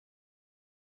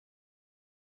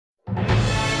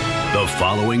The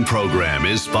following program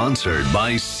is sponsored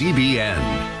by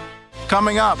CBN.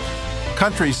 Coming up,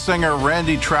 country singer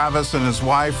Randy Travis and his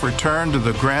wife return to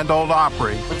the Grand Ole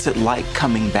Opry. What's it like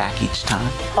coming back each time?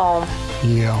 Home.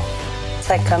 Yeah. It's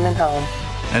like coming home.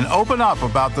 And open up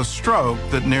about the stroke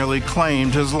that nearly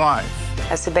claimed his life.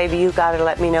 I said, baby, you gotta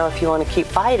let me know if you want to keep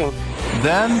fighting.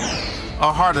 Then,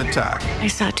 a heart attack. I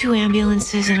saw 2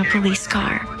 ambulances and a police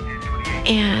car.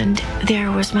 And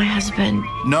there was my husband.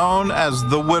 Known as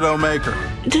the Widowmaker.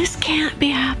 This can't be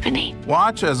happening.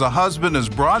 Watch as a husband is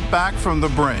brought back from the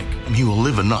brink. And he will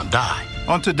live and not die.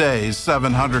 On today's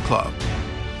 700 Club.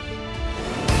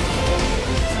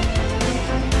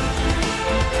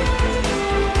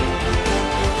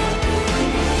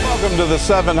 Welcome to the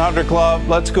 700 Club.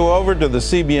 Let's go over to the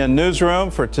CBN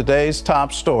newsroom for today's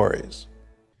top stories.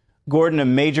 Gordon, a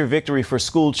major victory for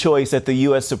school choice at the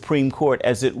U.S. Supreme Court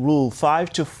as it ruled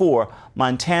 5-4.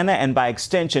 Montana and by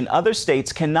extension other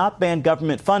states cannot ban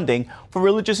government funding for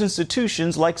religious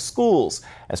institutions like schools.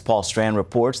 As Paul Strand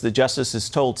reports, the justices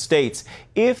told states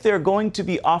if they're going to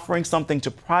be offering something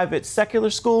to private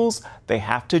secular schools, they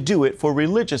have to do it for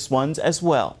religious ones as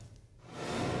well.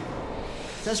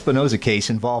 The Espinoza case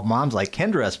involved moms like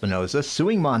Kendra Espinoza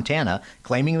suing Montana,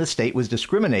 claiming the state was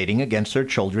discriminating against their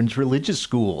children's religious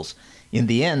schools. In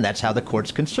the end, that's how the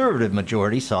court's conservative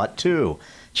majority saw it, too.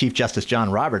 Chief Justice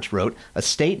John Roberts wrote, a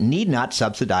state need not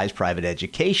subsidize private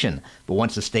education, but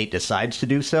once a state decides to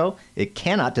do so, it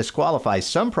cannot disqualify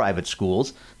some private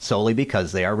schools solely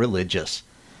because they are religious.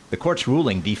 The court's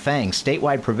ruling defangs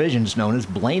statewide provisions known as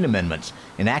Blaine Amendments,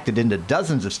 enacted into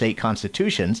dozens of state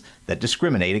constitutions that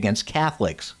discriminate against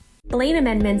Catholics. Blaine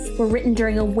Amendments were written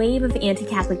during a wave of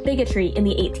anti-Catholic bigotry in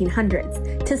the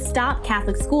 1800s to stop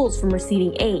Catholic schools from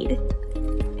receiving aid.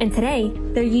 And today,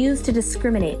 they're used to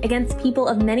discriminate against people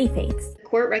of many faiths.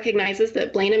 The court recognizes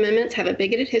that Blaine Amendments have a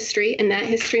bigoted history, and that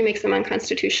history makes them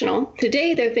unconstitutional.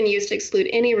 Today, they've been used to exclude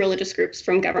any religious groups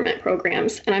from government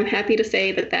programs, and I'm happy to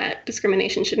say that that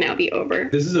discrimination should now be over.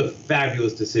 This is a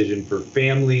fabulous decision for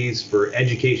families, for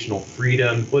educational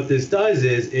freedom. What this does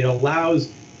is it allows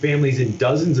families in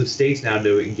dozens of states now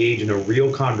to engage in a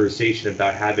real conversation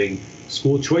about having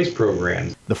school choice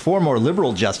programs. The 4 more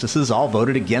liberal justices all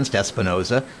voted against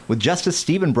Espinoza, with Justice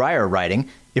Stephen Breyer writing,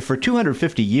 if for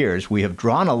 250 years we have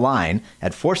drawn a line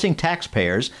at forcing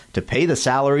taxpayers to pay the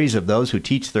salaries of those who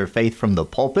teach their faith from the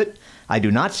pulpit, I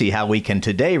do not see how we can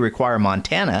today require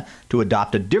Montana to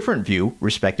adopt a different view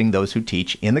respecting those who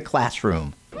teach in the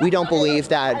classroom. We don't believe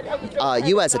that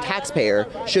you as a taxpayer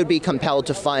should be compelled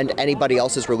to fund anybody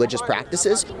else's religious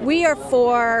practices. We are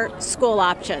for school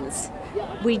options.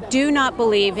 We do not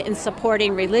believe in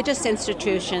supporting religious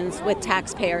institutions with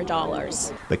taxpayer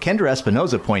dollars. But Kendra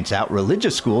Espinoza points out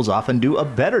religious schools often do a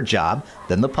better job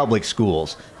than the public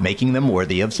schools, making them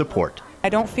worthy of support. I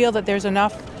don't feel that there's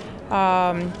enough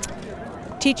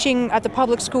teaching at the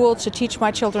public school to teach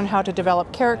my children how to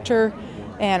develop character,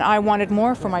 and I wanted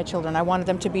more for my children. I wanted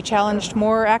them to be challenged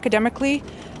more academically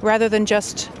rather than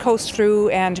just coast through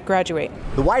and graduate.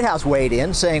 The White House weighed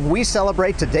in, saying we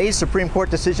celebrate today's Supreme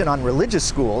Court decision on religious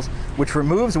schools, which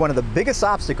removes one of the biggest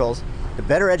obstacles to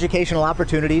better educational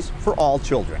opportunities for all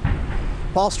children.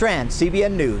 Paul Strand,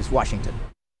 CBN News, Washington.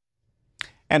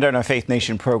 And on our Faith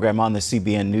Nation program on the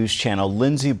CBN News Channel,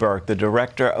 Lindsay Burke, the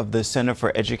director of the Center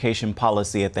for Education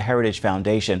Policy at the Heritage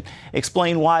Foundation,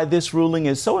 explained why this ruling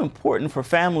is so important for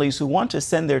families who want to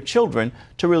send their children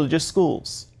to religious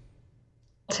schools.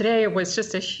 Today was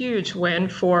just a huge win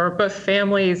for both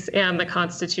families and the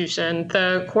Constitution.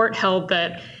 The court held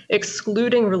that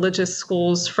excluding religious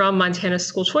schools from Montana's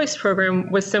school choice program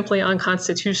was simply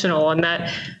unconstitutional, and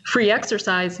that free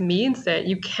exercise means that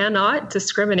you cannot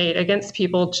discriminate against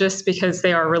people just because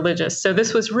they are religious. So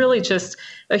this was really just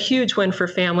a huge win for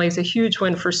families, a huge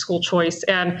win for school choice,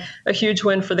 and a huge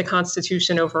win for the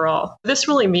Constitution overall. This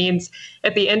really means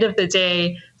at the end of the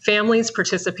day, families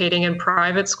participating in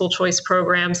private school choice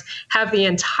programs have the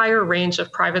entire range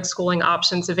of private schooling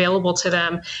options available to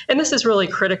them. And this is really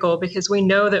critical because we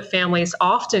know that families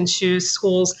often choose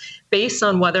schools based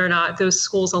on whether or not those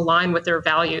schools align with their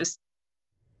values.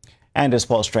 And as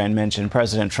Paul Strand mentioned,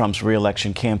 President Trump's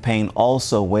re-election campaign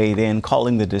also weighed in,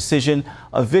 calling the decision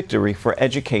a victory for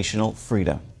educational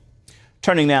freedom.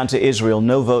 Turning now to Israel,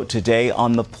 no vote today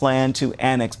on the plan to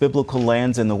annex biblical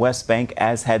lands in the West Bank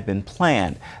as had been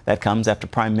planned. That comes after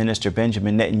Prime Minister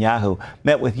Benjamin Netanyahu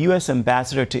met with U.S.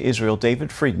 Ambassador to Israel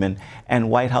David Friedman and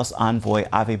White House envoy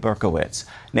Avi Berkowitz.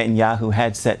 Netanyahu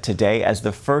had set today as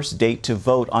the first date to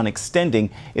vote on extending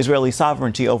Israeli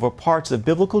sovereignty over parts of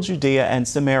biblical Judea and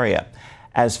Samaria,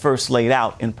 as first laid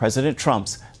out in President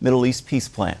Trump's Middle East peace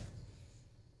plan.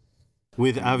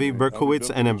 With Avi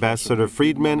Berkowitz and Ambassador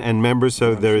Friedman and members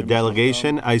of their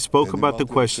delegation, I spoke about the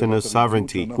question of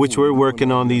sovereignty, which we're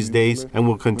working on these days and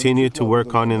will continue to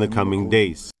work on in the coming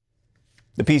days.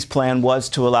 The peace plan was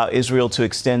to allow Israel to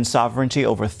extend sovereignty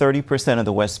over 30% of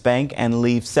the West Bank and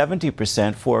leave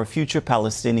 70% for a future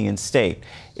Palestinian state.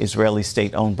 Israeli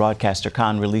state-owned broadcaster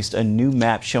Khan released a new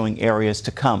map showing areas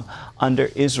to come under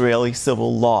Israeli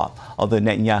civil law. Although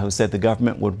Netanyahu said the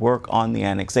government would work on the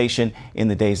annexation in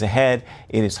the days ahead,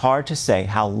 it is hard to say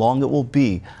how long it will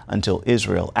be until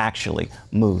Israel actually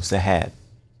moves ahead.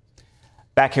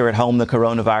 Back here at home, the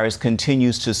coronavirus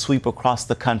continues to sweep across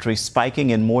the country, spiking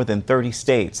in more than 30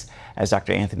 states. As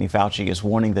Dr. Anthony Fauci is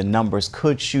warning, the numbers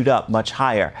could shoot up much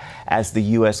higher, as the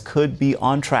U.S. could be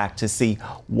on track to see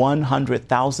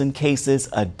 100,000 cases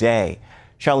a day.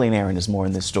 Charlene Aaron has more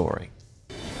in this story.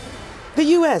 The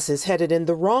U.S. is headed in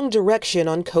the wrong direction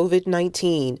on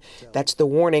COVID-19. That's the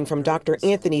warning from Dr.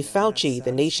 Anthony Fauci,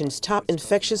 the nation's top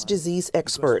infectious disease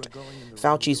expert.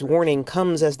 Fauci's warning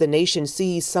comes as the nation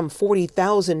sees some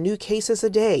 40,000 new cases a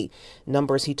day,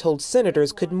 numbers he told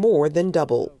senators could more than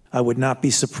double. I would not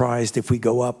be surprised if we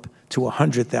go up to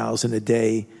 100,000 a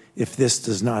day if this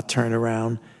does not turn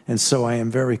around, and so I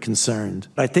am very concerned.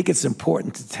 I think it's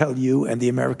important to tell you and the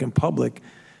American public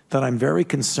that I'm very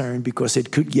concerned because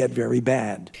it could get very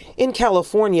bad. In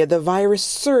California, the virus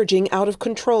surging out of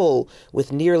control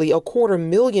with nearly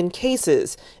 250,000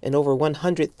 cases and over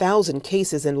 100,000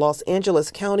 cases in Los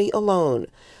Angeles County alone.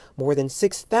 More than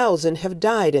 6,000 have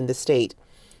died in the state.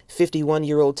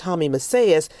 51-year-old Tommy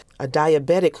Macias, a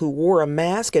diabetic who wore a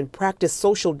mask and practiced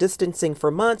social distancing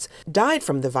for months, died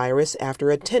from the virus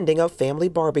after attending a family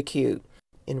barbecue.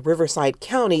 In Riverside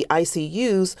County,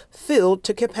 ICUs filled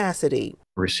to capacity.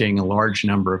 We're seeing a large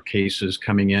number of cases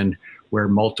coming in where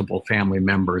multiple family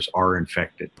members are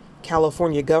infected.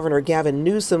 California Governor Gavin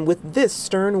Newsom with this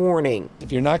stern warning.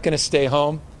 If you're not going to stay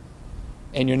home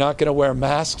and you're not going to wear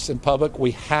masks in public,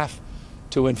 we have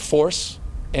to enforce,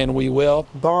 and we will.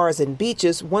 Bars and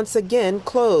beaches once again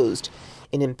closed.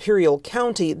 In Imperial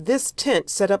County, this tent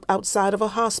set up outside of a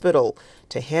hospital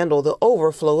to handle the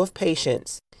overflow of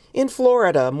patients. In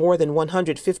Florida, more than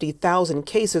 150,000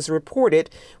 cases reported,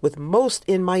 with most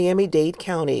in Miami-Dade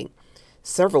County.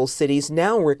 Several cities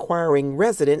now requiring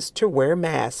residents to wear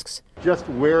masks. Just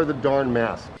wear the darn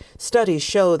mask. Studies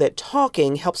show that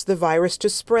talking helps the virus to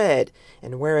spread,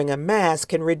 and wearing a mask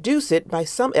can reduce it by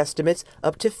some estimates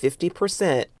up to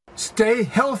 50%. Stay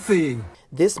healthy.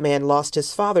 This man lost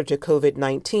his father to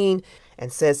COVID-19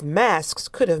 and says masks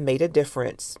could have made a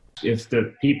difference. If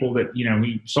the people that,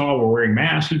 we saw were wearing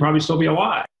masks, he'd probably still be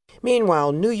alive.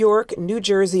 Meanwhile, New York, New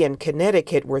Jersey, and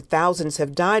Connecticut, where thousands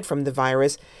have died from the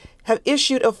virus, have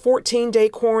issued a 14-day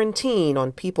quarantine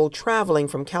on people traveling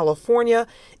from California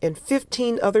and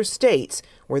 15 other states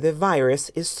where the virus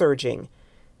is surging.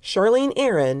 Charlene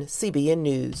Aaron, CBN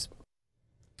News.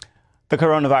 The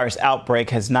coronavirus outbreak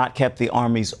has not kept the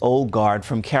Army's old guard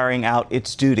from carrying out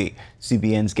its duty.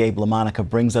 CBN's Gabe LaMonica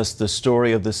brings us the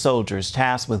story of the soldiers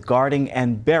tasked with guarding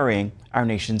and burying our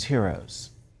nation's heroes.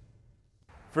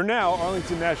 For now,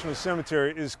 Arlington National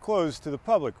Cemetery is closed to the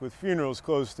public, with funerals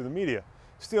closed to the media.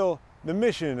 Still, the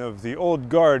mission of the old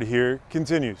guard here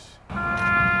continues.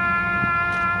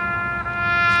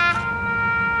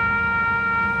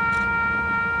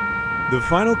 The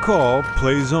final call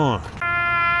plays on.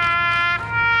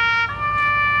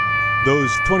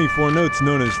 Those 24 notes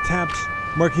known as taps,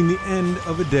 marking the end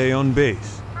of a day on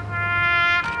base.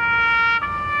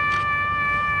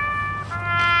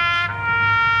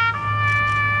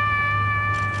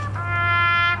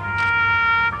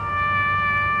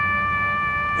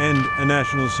 And a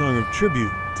national song of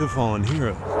tribute to fallen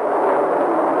heroes.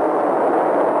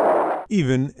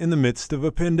 Even in the midst of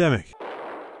a pandemic.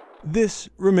 This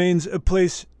remains a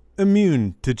place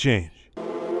immune to change.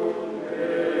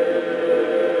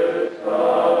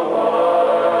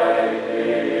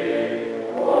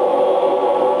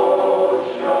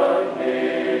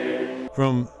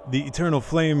 From the eternal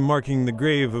flame marking the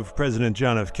grave of President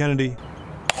John F. Kennedy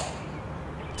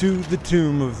to the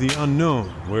tomb of the unknown,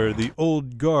 where the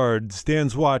old guard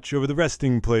stands watch over the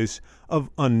resting place of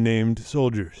unnamed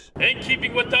soldiers. In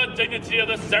keeping with the dignity of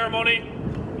the ceremony,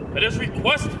 it is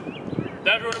requested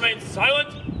that we remain silent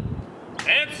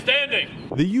and standing.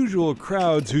 The usual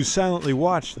crowds who silently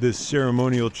watched this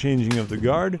ceremonial changing of the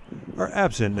guard are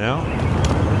absent now.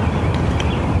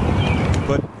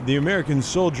 But the American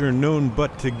soldier known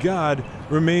but to God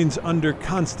remains under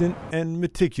constant and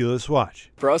meticulous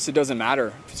watch. For us, it doesn't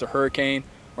matter if it's a hurricane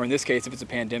or in this case, if it's a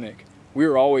pandemic. We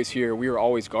are always here. We are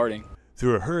always guarding.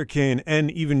 through a hurricane,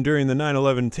 and even during the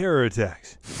 9/11 terror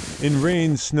attacks. In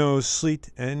rain, snow,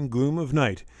 sleet, and gloom of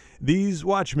night, these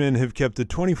watchmen have kept a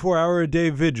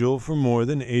 24-hour-a-day vigil for more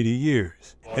than 80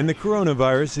 years. And the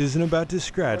coronavirus isn't about to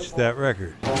scratch that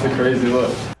record. It's a crazy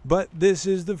look. But this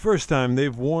is the first time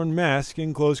they've worn masks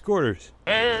in close quarters.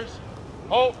 There's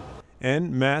hope.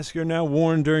 And masks are now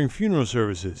worn during funeral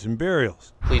services and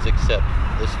burials. Please accept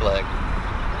this flag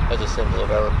as a symbol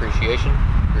of our appreciation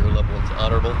for your loved one's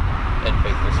honorable and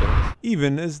faithful service.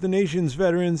 Even as the nation's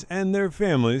veterans and their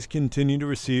families continue to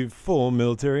receive full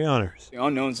military honors. The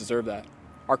unknowns deserve that.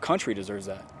 Our country deserves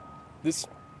that. This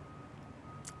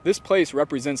place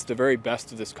represents the very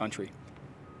best of this country.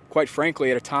 Quite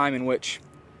frankly, at a time in which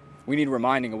we need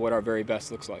reminding of what our very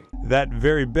best looks like. That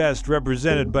very best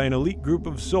represented by an elite group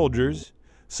of soldiers,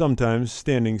 sometimes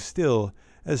standing still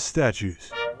as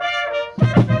statues.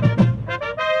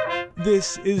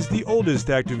 This is the oldest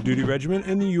active duty regiment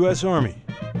in the U.S. Army.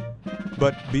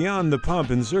 But beyond the pomp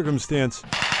and circumstance,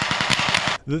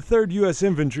 the 3rd U.S.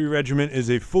 Infantry Regiment is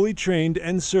a fully trained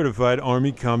and certified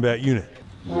Army combat unit.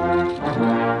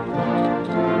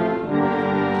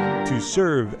 To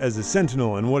serve as a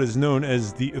sentinel and what is known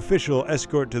as the official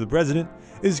escort to the President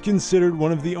is considered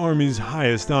one of the Army's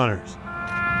highest honors.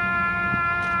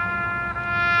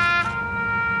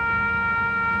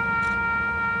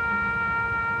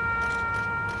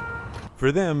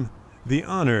 For them, the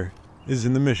honor is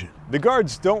in the mission. The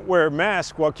guards don't wear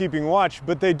masks while keeping watch,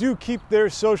 but they do keep their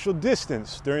social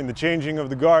distance during the changing of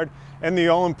the guard and the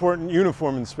all-important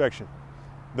uniform inspection.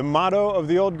 The motto of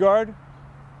the old guard,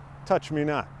 touch me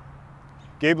not.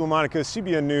 Gabe LaMonica,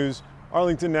 CBN News,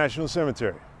 Arlington National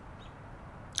Cemetery.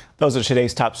 Those are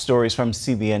today's top stories from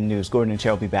CBN News. Gordon and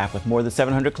Cheryl will be back with more of the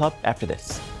 700 Club after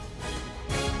this.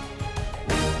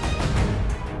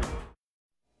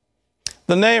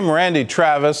 The name Randy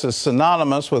Travis is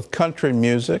synonymous with country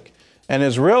music, and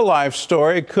his real-life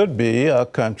story could be a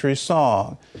country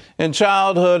song. In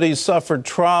childhood, he suffered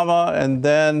trauma, and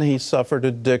then he suffered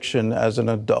addiction as an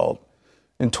adult.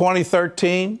 In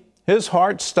 2013, his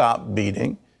heart stopped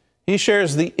beating. He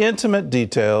shares the intimate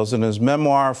details in his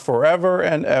memoir, Forever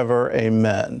and Ever,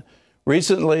 Amen.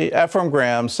 Recently, Ephraim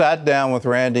Graham sat down with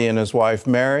Randy and his wife,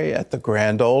 Mary, at the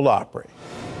Grand Ole Opry.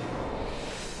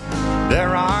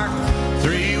 There are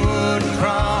 3 wooden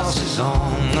crosses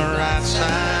on the right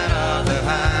side of the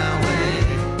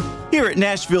highway. Here at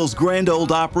Nashville's Grand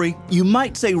Ole Opry, you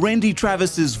might say Randy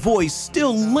Travis's voice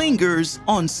still lingers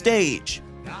on stage.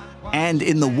 And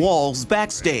in the walls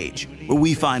backstage, where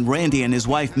we find Randy and his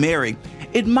wife Mary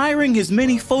admiring his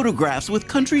many photographs with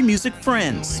country music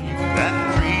friends.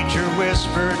 That preacher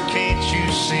whispered, "Can't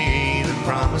you see the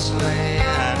promised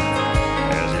land?"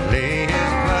 As he lay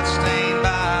his bloodstained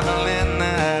Bible in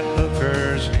that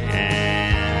booker's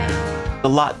hand. A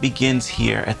lot begins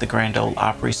here at the Grand Ole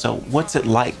Opry, so what's it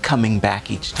like coming back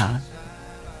each time?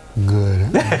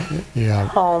 Good. Yeah.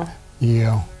 Home.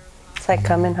 Yeah. It's like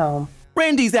coming home.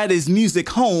 Randy's at his music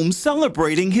home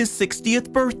celebrating his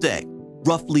 60th birthday,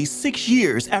 roughly 6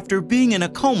 years after being in a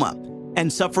coma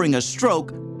and suffering a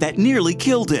stroke that nearly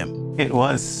killed him. It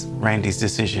was Randy's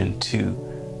decision to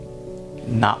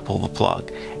not pull the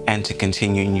plug and to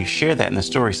continue, and you share that in the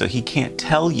story, so he can't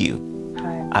tell you,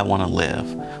 I want to live.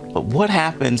 But what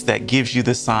happens that gives you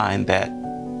the sign that,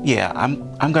 yeah,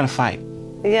 I'm going to fight?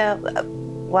 Yeah.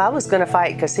 Well, I was going to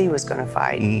fight because he was going to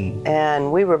fight.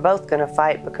 And we were both going to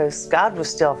fight because God was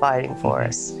still fighting for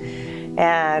us.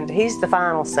 And he's the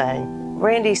final say.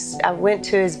 Randy, I went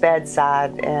to his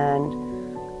bedside and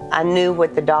I knew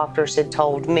what the doctors had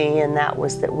told me, and that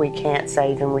was that we can't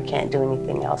save him, we can't do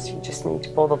anything else. You just need to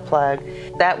pull the plug.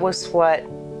 That was what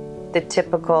the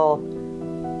typical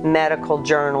medical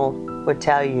journal would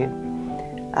tell you.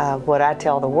 What I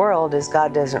tell the world is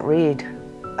God doesn't read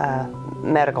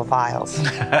medical files.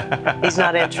 He's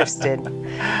not interested.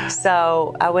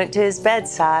 So I went to his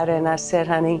bedside and I said,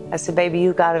 honey, I said, baby,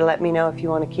 you got to let me know if you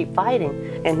want to keep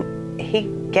fighting. And he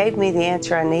gave me the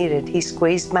answer I needed. He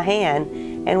squeezed my hand,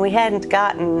 and we hadn't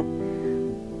gotten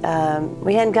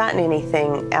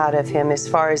anything out of him as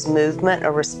far as movement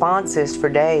or responses for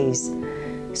days.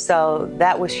 So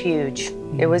that was huge.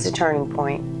 It was a turning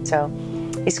point. So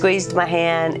he squeezed my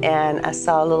hand, and I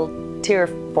saw a little tear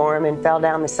form and fell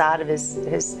down the side of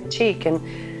his cheek. And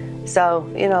so,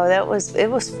 you know, it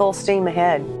was full steam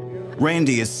ahead.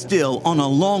 Randy is still on a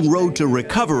long road to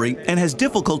recovery and has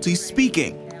difficulty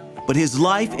speaking. But his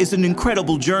life is an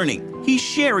incredible journey he's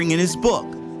sharing in his book,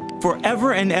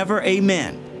 Forever and Ever,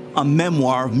 Amen, a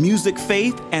memoir of music,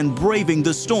 faith, and braving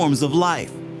the storms of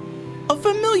life. A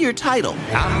familiar title.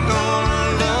 I'm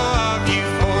gonna love you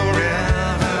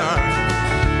forever,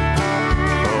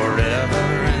 forever.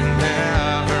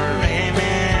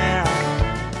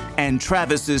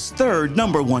 Travis's third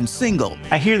 #1 single.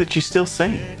 I hear that you still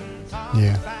sing.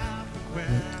 Yeah.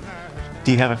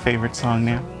 Do you have a favorite song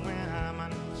now?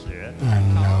 I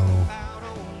know.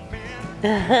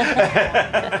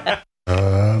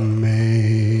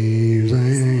 Amazing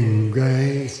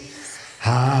grace,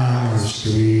 how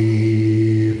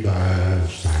sweet the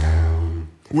sound.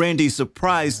 Randy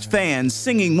surprised fans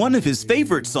singing one of his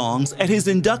favorite songs at his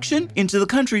induction into the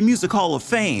Country Music Hall of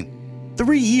Fame,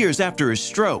 3 years after his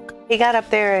stroke. He got up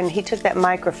there and he took that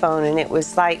microphone, and it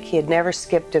was like he had never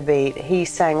skipped a beat. He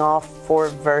sang all 4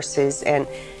 verses, and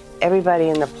everybody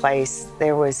in the place,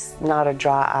 there was not a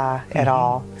dry eye at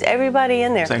all. Everybody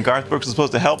in there. And Garth Brooks was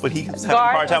supposed to help, but he was having a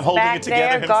hard time holding it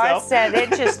together himself. Garth said, it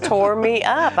just tore me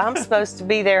up. I'm supposed to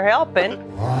be there helping.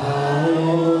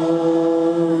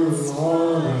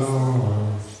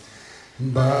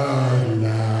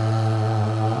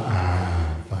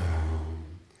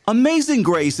 Amazing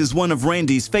Grace is one of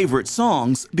Randy's favorite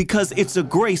songs because it's a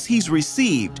grace he's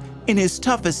received in his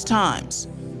toughest times,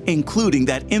 including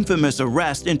that infamous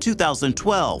arrest in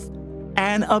 2012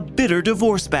 and a bitter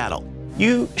divorce battle.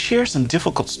 You share some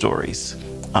difficult stories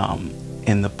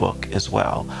in the book as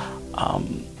well,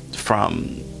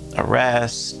 from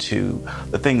arrests to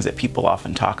the things that people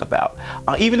often talk about,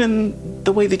 even in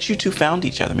the way that you two found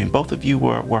each other. I mean, both of you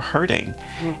were hurting,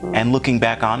 and looking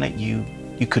back on it, you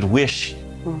could wish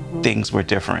things were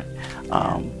different.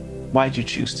 Why did you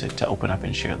choose to open up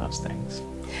and share those things?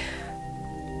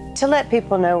 To let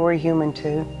people know we're human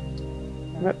too.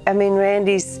 I mean,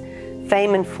 Randy's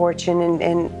fame and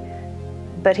fortune,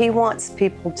 but he wants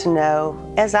people to know,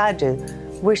 as I do,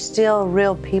 we're still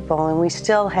real people, and we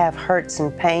still have hurts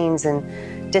and pains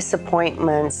and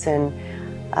disappointments, and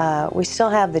we still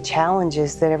have the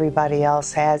challenges that everybody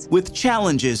else has. With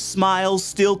challenges, smiles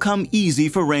still come easy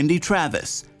for Randy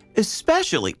Travis,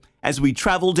 especially as we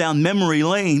travel down memory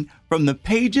lane from the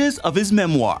pages of his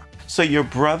memoir. So your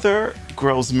brother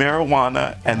grows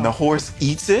marijuana and the horse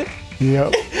eats it?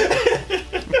 Yep.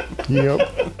 Yep.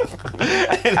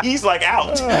 And he's like,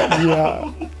 out.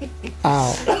 Yeah.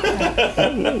 Out.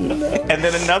 And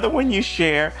then another one you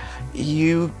share,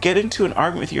 you get into an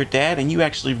argument with your dad and you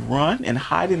actually run and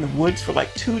hide in the woods for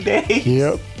like 2 days.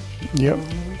 Yep. Yep.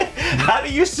 How do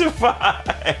you survive?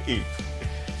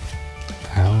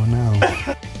 I don't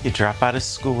know. You drop out of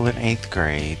school in 8th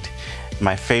grade.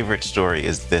 My favorite story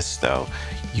is this, though.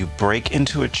 You break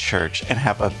into a church and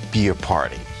have a beer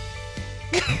party.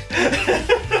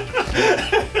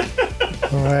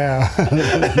 Wow.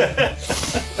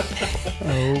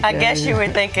 Okay. I guess you were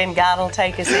thinking God will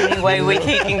take us any way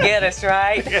he can get us,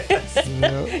 right?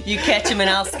 Yep. You catch him and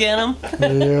I'll skin him.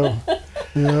 Yeah.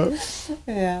 Yep.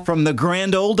 Yeah. From the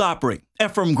Grand Ole Opry,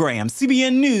 Ephraim Graham,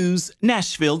 CBN News,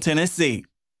 Nashville, Tennessee.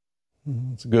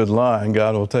 It's a good line.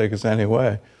 God will take us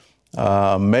anyway.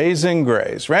 Amazing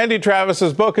Grace. Randy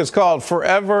Travis's book is called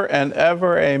Forever and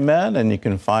Ever, Amen, and you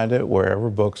can find it wherever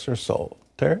books are sold.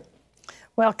 Terry?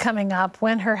 Well, coming up,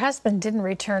 when her husband didn't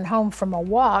return home from a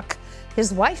walk,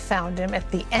 his wife found him at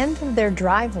the end of their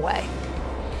driveway.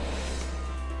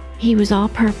 He was all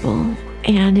purple,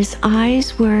 and his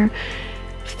eyes were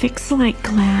fixed like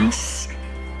glass.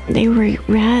 They were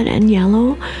red and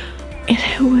yellow, and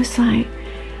it was like,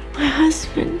 my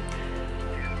husband,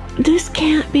 this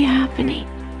can't be happening.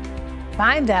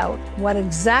 Find out what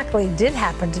exactly did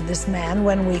happen to this man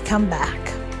when we come back.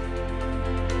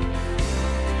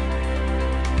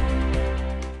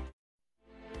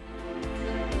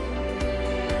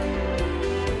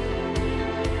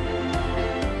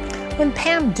 When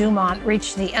Pam Dumont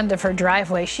reached the end of her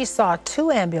driveway, she saw 2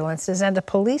 ambulances and a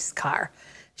police car.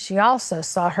 She also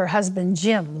saw her husband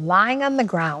Jim lying on the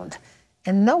ground,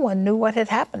 and no one knew what had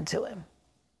happened to him.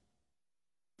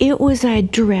 It was a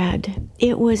dread.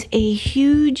 It was a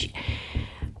huge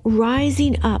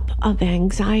rising up of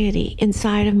anxiety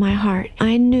inside of my heart.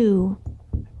 I knew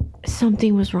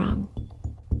something was wrong.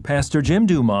 Pastor Jim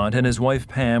Dumont and his wife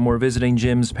Pam were visiting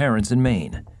Jim's parents in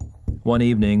Maine. One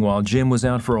evening, while Jim was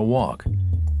out for a walk,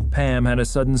 Pam had a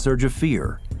sudden surge of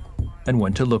fear and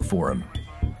went to look for him.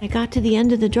 I got to the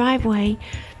end of the driveway,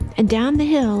 and down the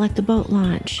hill at the boat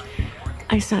launch,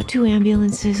 I saw 2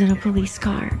 ambulances and a police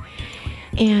car,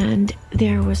 and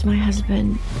there was my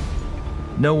husband.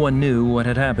 No one knew what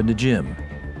had happened to Jim.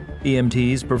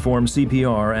 EMTs performed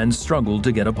CPR and struggled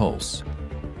to get a pulse.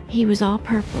 He was all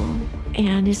purple,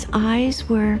 and his eyes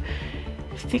were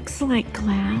fixed like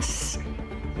glass.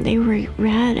 They were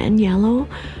red and yellow,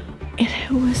 and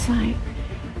it was like,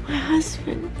 my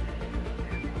husband,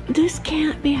 this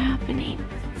can't be happening.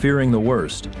 Fearing the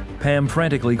worst, Pam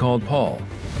frantically called Paul,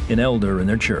 an elder in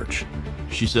their church.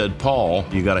 She said, "Paul,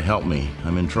 you got to help me.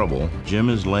 I'm in trouble. Jim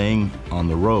is laying on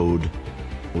the road.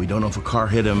 We don't know if a car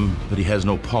hit him, but he has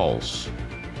no pulse.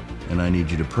 And I need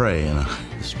you to pray." And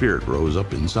the Spirit rose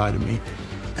up inside of me.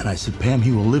 And I said, "Pam,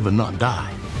 he will live and not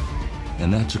die."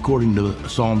 And that's according to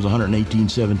Psalms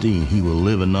 118:17. He will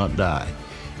live and not die.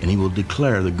 And he will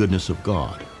declare the goodness of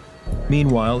God.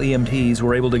 Meanwhile, EMTs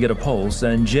were able to get a pulse,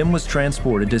 and Jim was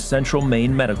transported to Central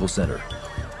Maine Medical Center.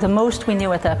 The most we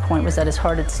knew at that point was that his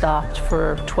heart had stopped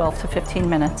for 12 to 15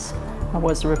 minutes,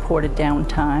 was the reported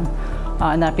downtime.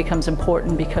 And that becomes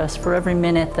important because for every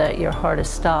minute that your heart is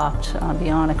stopped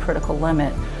beyond a critical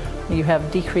limit, you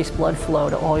have decreased blood flow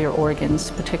to all your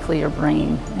organs, particularly your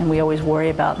brain. And we always worry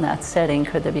about in that setting,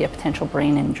 could there be a potential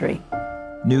brain injury?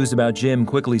 News about Jim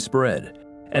quickly spread,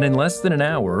 and in less than an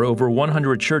hour, over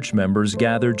 100 church members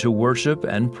gathered to worship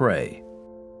and pray.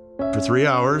 For 3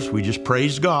 hours, we just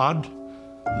praised God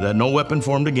that no weapon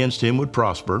formed against him would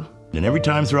prosper. And every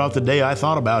time throughout the day I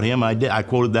thought about him, I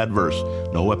quoted that verse,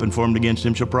 "No weapon formed against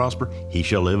him shall prosper. He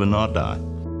shall live and not die."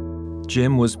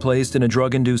 Jim was placed in a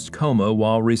drug-induced coma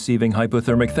while receiving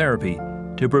hypothermic therapy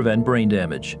to prevent brain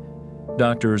damage.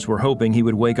 Doctors were hoping he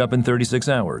would wake up in 36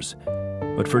 hours,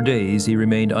 but for days he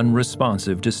remained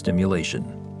unresponsive to stimulation.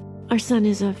 Our son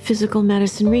is a physical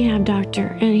medicine rehab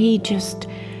doctor, and he just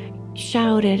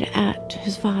shouted at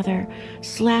his father,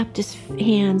 slapped his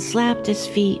hands, slapped his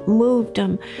feet, moved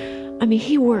him. I mean,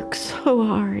 he worked so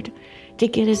hard to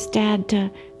get his dad to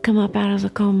come up out of the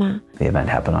coma. The event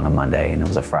happened on a Monday, and it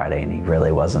was a Friday, and he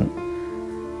really wasn't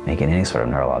making any sort of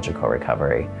neurological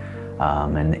recovery.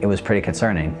 And it was pretty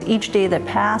concerning. Each day that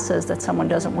passes that someone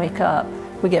doesn't wake up,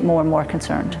 we get more and more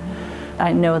concerned.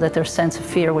 I know that their sense of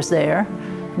fear was there.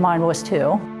 Mine was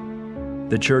too.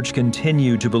 The church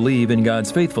continued to believe in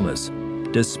God's faithfulness,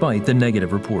 despite the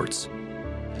negative reports.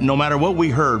 No matter what we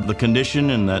heard, the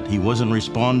condition and that he wasn't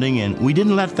responding, and we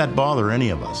didn't let that bother any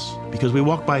of us because we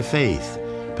walk by faith.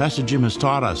 Pastor Jim has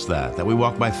taught us that we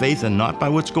walk by faith and not by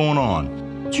what's going on.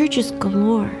 Churches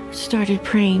galore started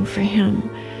praying for him.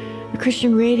 A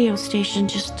Christian radio station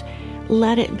just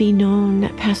let it be known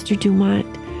that Pastor Dumont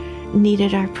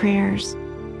needed our prayers.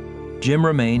 Jim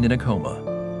remained in a coma.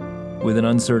 With an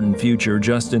uncertain future,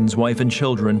 Justin's wife and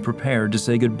children prepared to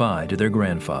say goodbye to their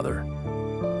grandfather.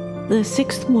 The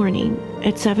 6th morning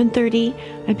at 7:30,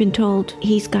 I've been told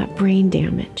he's got brain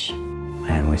damage.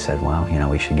 And we said, well,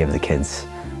 we should give the kids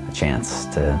a chance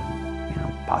to,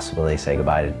 possibly say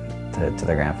goodbye to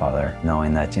their grandfather,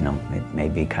 knowing that, it may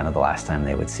be kind of the last time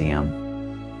they would see him.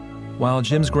 While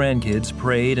Jim's grandkids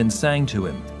prayed and sang to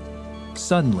him,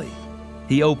 suddenly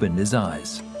he opened his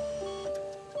eyes.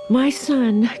 My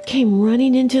son came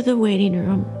running into the waiting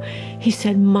room. He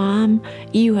said, "Mom,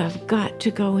 you have got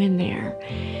to go in there.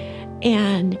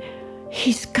 And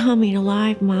he's coming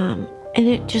alive, Mom." And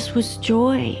it just was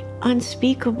joy,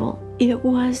 unspeakable. It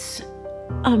was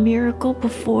a miracle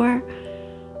before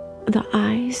the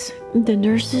eyes, the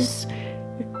nurses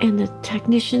and the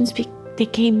technicians, they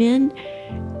came in,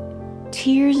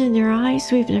 tears in their eyes.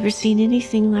 We've never seen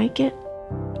anything like it.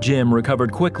 Jim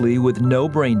recovered quickly with no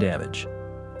brain damage.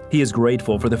 He is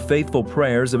grateful for the faithful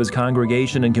prayers of his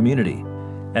congregation and community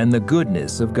and the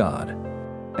goodness of God.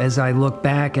 As I look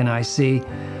back and I see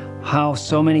how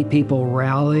so many people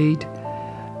rallied,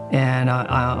 and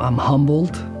I'm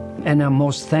humbled, and I'm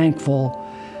most thankful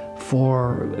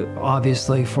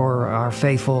obviously for our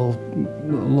faithful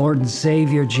Lord and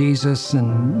Savior Jesus,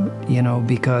 and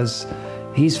because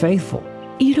he's faithful.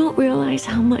 You don't realize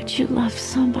how much you love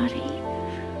somebody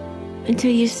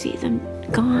until you see them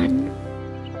gone.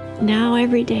 Now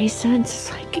every day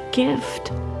since like a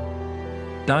gift.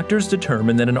 Doctors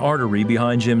determined that an artery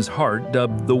behind Jim's heart,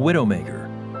 dubbed the Widowmaker,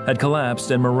 had collapsed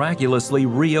and miraculously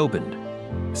reopened.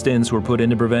 Stents were put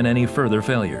in to prevent any further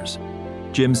failures.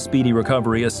 Jim's speedy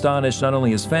recovery astonished not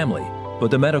only his family, but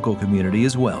the medical community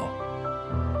as well.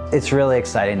 It's really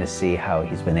exciting to see how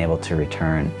he's been able to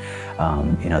return,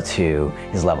 to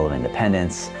his level of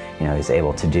independence. He's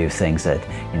able to do things that,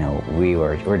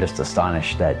 we're just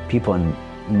astonished that people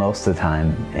most of the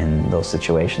time in those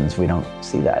situations, we don't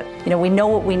see that. We know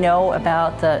what we know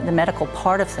about the medical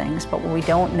part of things, but what we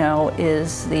don't know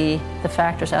is the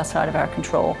factors outside of our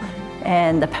control.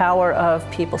 And the power of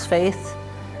people's faith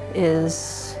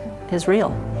is real.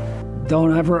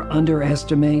 Don't ever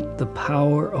underestimate the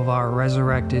power of our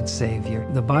resurrected Savior.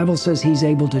 The Bible says he's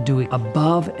able to do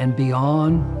above and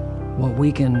beyond what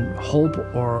we can hope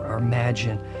or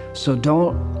imagine. So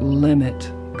don't limit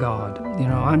God.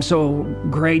 I'm so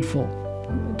grateful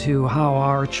to how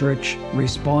our church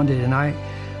responded, and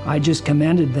I just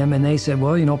commended them, and they said,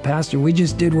 well, Pastor, we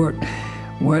just did what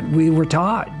we were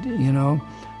taught,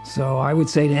 So I would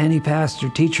say to any pastor,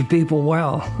 teach your people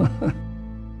well.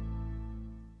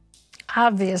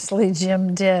 Obviously,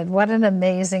 Jim did. What an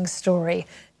amazing story.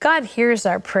 God hears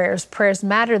our prayers. Prayers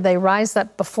matter. They rise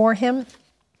up before him.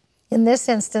 In this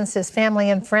instance, his family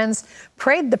and friends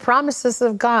prayed the promises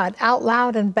of God out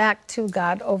loud and back to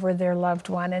God over their loved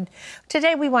one. And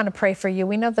today we want to pray for you.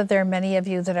 We know that there are many of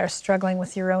you that are struggling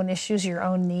with your own issues, your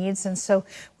own needs. And so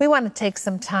we want to take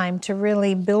some time to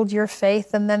really build your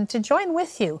faith and then to join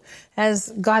with you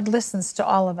as God listens to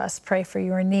all of us. Pray for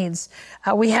your needs.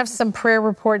 We have some prayer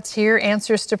reports here,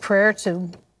 answers to prayer to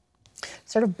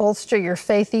sort of bolster your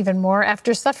faith even more.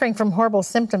 After suffering from horrible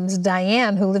symptoms,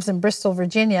 Diane, who lives in Bristol,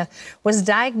 Virginia, was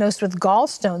diagnosed with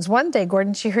gallstones. One day,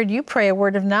 Gordon, she heard you pray a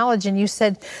word of knowledge, and you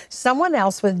said someone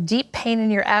else with deep pain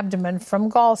in your abdomen from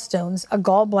gallstones, a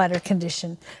gallbladder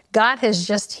condition. God has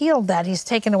just healed that. He's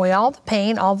taken away all the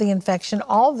pain, all the infection,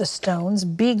 all the stones.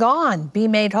 Be gone, be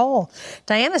made whole.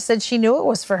 Diana said she knew it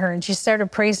was for her, and she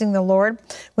started praising the Lord.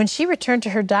 When she returned to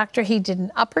her doctor, he did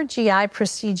an upper GI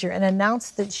procedure and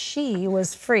announced that she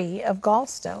was free of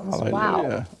gallstones. Hallelujah.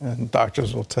 Wow. And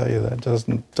doctors will tell you that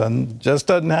just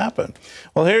doesn't happen.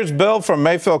 Well, here's Bill from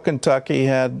Mayfield, Kentucky. He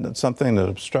had something that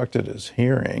obstructed his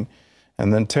hearing.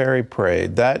 And then Terry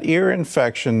prayed, that ear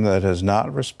infection that has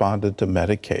not responded to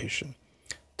medication.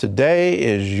 Today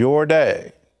is your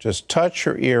day. Just touch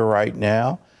your ear right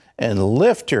now and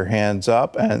lift your hands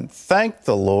up and thank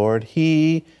the Lord.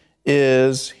 He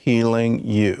is healing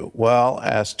you. Well,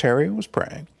 as Terry was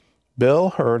praying, Bill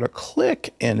heard a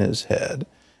click in his head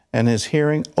and his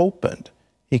hearing opened.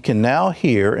 He can now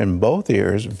hear in both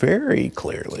ears very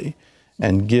clearly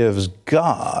and gives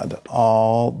God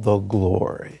all the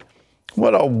glory.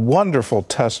 What a wonderful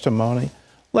testimony.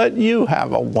 Let you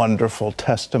have a wonderful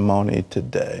testimony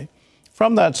today.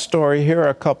 From that story, here are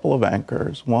a couple of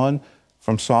anchors. One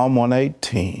from Psalm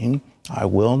 118, I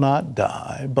will not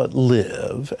die, but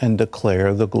live and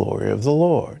declare the glory of the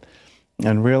Lord.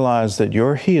 And realize that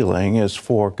your healing is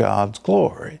for God's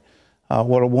glory.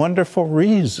 What a wonderful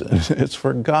reason. It's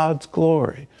for God's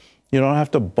glory. You don't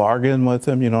have to bargain with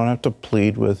him. You don't have to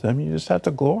plead with him. You just have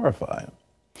to glorify him.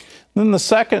 Then the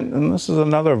second, and this is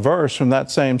another verse from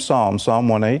that same psalm, Psalm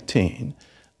 118,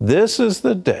 this is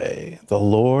the day the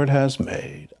Lord has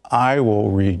made. I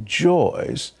will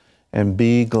rejoice and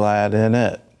be glad in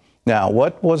it. Now,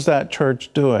 what was that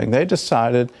church doing? They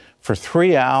decided for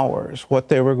 3 hours what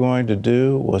they were going to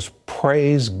do was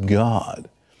praise God.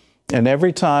 And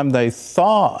every time they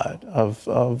thought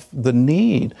of the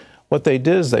need, what they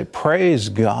did is they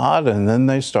praised God, and then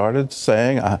they started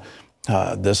saying,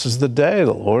 this is the day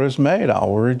the Lord has made. I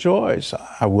will rejoice.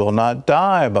 I will not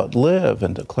die, but live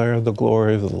and declare the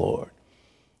glory of the Lord.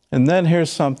 And then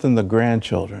here's something the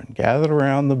grandchildren gathered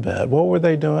around the bed. What were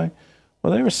they doing?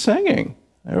 Well, they were singing.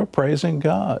 They were praising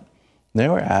God. They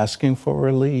were asking for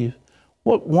relief.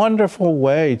 What wonderful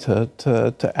way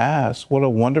to ask. What a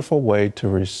wonderful way to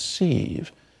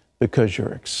receive, because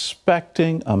you're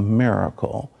expecting a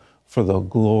miracle for the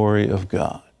glory of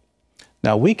God.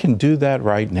 Now, we can do that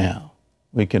right now.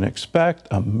 We can expect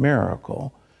a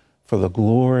miracle for the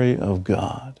glory of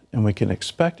God, and we can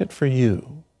expect it for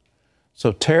you.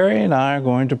 So Terry and I are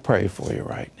going to pray for you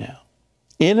right now.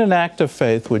 In an act of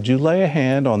faith, would you lay a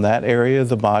hand on that area of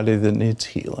the body that needs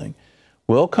healing?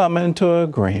 We'll come into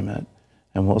agreement,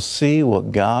 and we'll see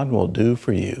what God will do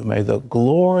for you. May the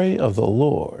glory of the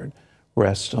Lord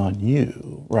rest on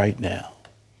you right now.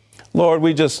 Lord,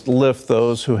 we just lift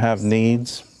those who have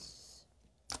needs.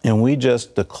 And we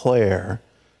just declare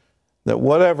that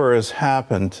whatever has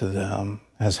happened to them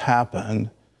has happened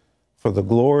for the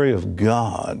glory of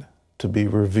God to be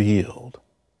revealed.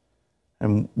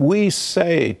 And we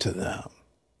say to them,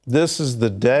 this is the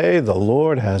day the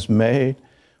Lord has made.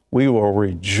 We will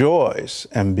rejoice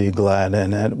and be glad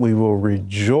in it. We will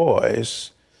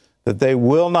rejoice that they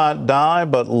will not die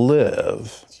but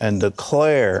live and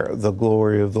declare the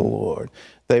glory of the Lord.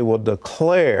 They will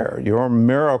declare your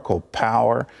miracle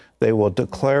power. They will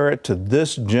declare it to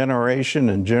this generation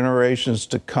and generations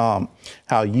to come,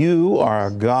 how you are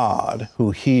a God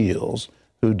who heals,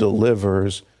 who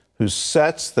delivers, who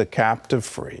sets the captive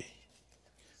free.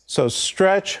 So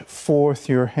stretch forth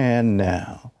your hand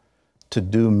now to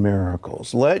do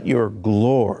miracles. Let your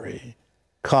glory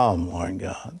come, Lord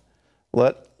God.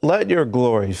 Let your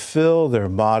glory fill their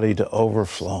body to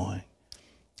overflowing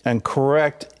and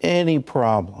correct any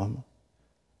problem.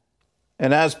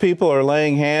 And as people are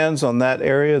laying hands on that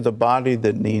area of the body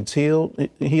that needs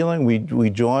healing, we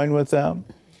join with them.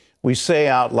 We say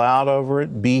out loud over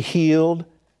it, be healed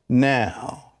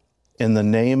now in the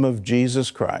name of Jesus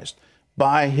Christ.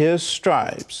 By his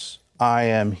stripes I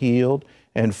am healed,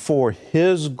 And for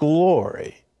His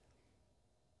glory,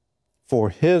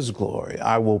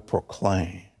 I will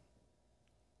proclaim.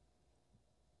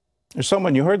 There's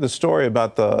someone, you heard the story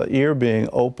about the ear being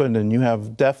opened and you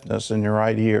have deafness in your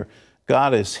right ear.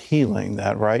 God is healing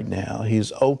that right now.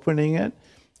 He's opening it.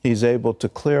 He's able to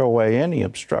clear away any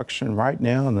obstruction right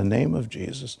now in the name of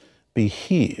Jesus. Be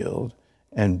healed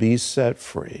and be set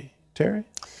free. Terry?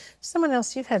 Someone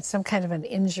else, you've had some kind of an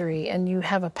injury and you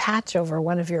have a patch over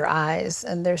one of your eyes,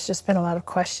 and there's just been a lot of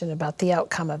question about the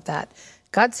outcome of that.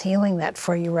 God's healing that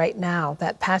for you right now.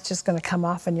 That patch is going to come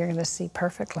off and you're going to see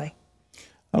perfectly.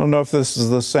 I don't know if this is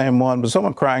the same one, but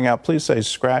someone crying out, please say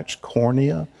scratch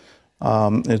cornea.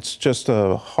 It's just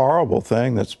a horrible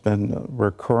thing that's been a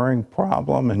recurring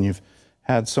problem, and you've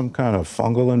had some kind of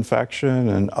fungal infection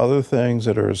and other things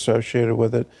that are associated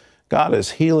with it. God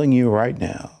is healing you right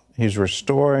now. He's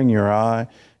restoring your eye.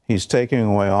 He's taking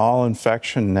away all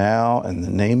infection now in the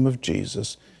name of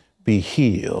Jesus. Be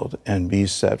healed and be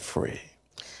set free.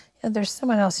 And there's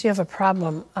someone else, you have a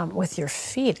problem with your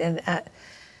feet, and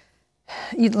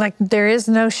like there is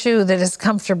no shoe that is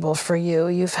comfortable for you.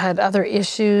 You've had other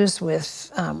issues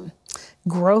with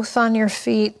growth on your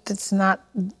feet that's not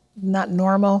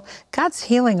normal. God's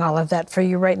healing all of that for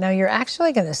you right now. You're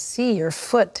actually going to see your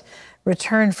foot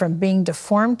return from being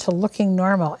deformed to looking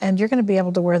normal, and you're going to be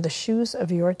able to wear the shoes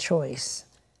of your choice.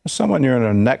 Someone, you're in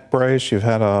a neck brace, you've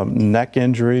had a neck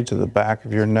injury to the back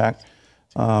of your neck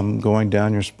going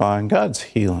down your spine. God's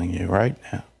healing you right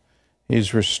now.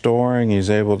 He's restoring. He's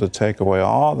able to take away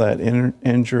all that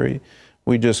injury.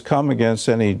 We just come against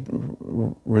any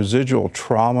residual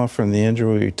trauma from the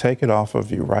injury. We take it off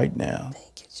of you right now.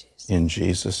 Thank you, Jesus. In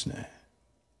Jesus' name.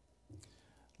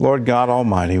 Lord God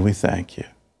Almighty, we thank you.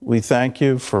 We thank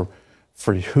you for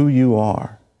who you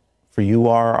are. For you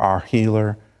are our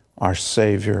healer, our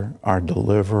Savior, our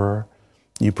deliverer.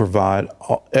 You provide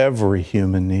every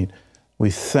human need.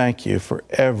 We thank you for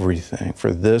everything,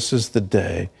 for this is the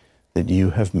day that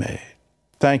you have made.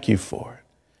 Thank you for it.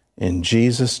 In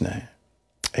Jesus' name,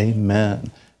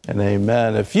 amen and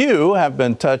amen. If you have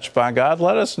been touched by God,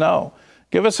 let us know.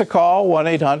 Give us a call,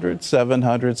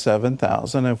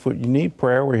 1-800-700-7000. If you need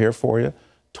prayer, we're here for you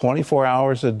 24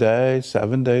 hours a day,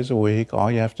 7 days a week.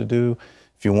 All you have to do,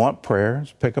 if you want prayer,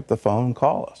 is pick up the phone and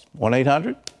call us,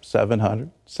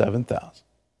 1-800-700-7000.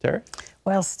 Terry?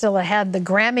 Well, still ahead, the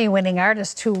Grammy-winning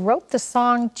artist who wrote the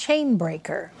song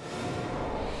Chainbreaker.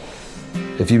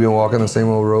 If you've been walking the same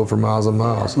old road for miles and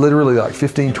miles, literally like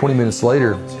 15, 20 minutes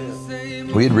later,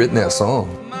 we had written that song.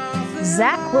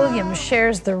 Zach Williams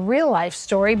shares the real-life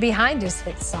story behind his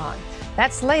hit song.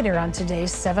 That's later on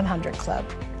today's 700 Club.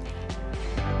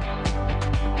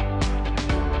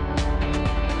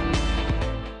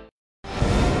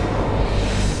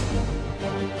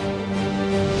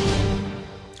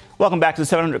 Welcome back to the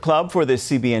 700 Club for this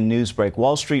CBN News Break.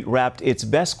 Wall Street wrapped its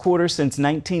best quarter since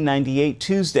 1998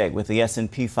 Tuesday, with the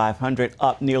S&P 500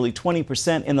 up nearly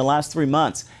 20% in the last 3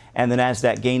 months, and the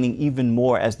Nasdaq gaining even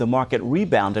more as the market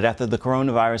rebounded after the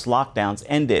coronavirus lockdowns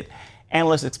ended.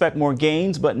 Analysts expect more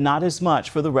gains, but not as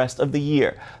much for the rest of the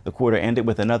year. The quarter ended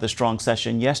with another strong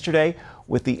session yesterday,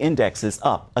 with the indexes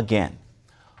up again.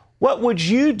 What would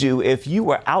you do if you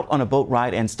were out on a boat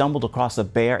ride and stumbled across a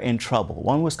bear in trouble?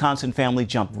 One Wisconsin family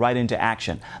jumped right into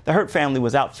action. The Hurt family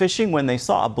was out fishing when they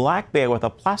saw a black bear with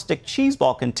a plastic cheese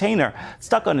ball container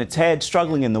stuck on its head,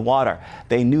 struggling in the water.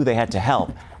 They knew they had to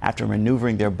help. After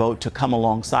maneuvering their boat to come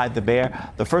alongside the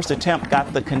bear, the first attempt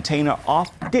got the container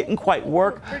off, didn't quite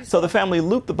work, so the family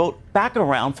looped the boat back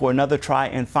around for another try,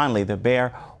 and finally the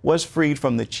bear was freed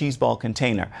from the cheese ball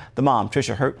container. The mom,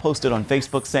 Tricia Hurt, posted on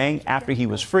Facebook saying after he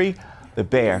was free, the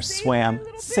bear swam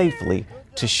safely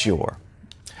to shore.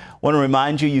 Want to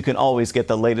remind you, you can always get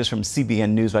the latest from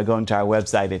CBN News by going to our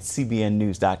website at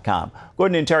cbnnews.com.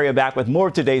 Gordon and Terry are back with more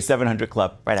of today's 700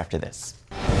 Club right after this.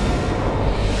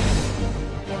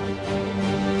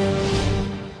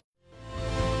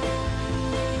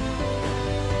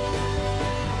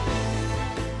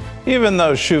 Even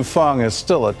though Xu Feng is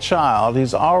still a child,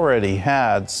 he's already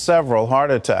had several heart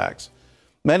attacks.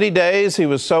 Many days he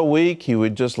was so weak he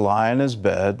would just lie in his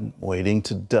bed waiting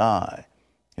to die.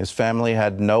 His family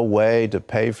had no way to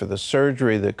pay for the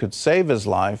surgery that could save his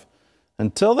life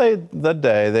until the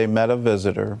day they met a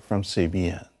visitor from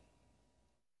CBN.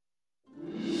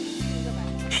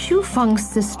 Xu Feng's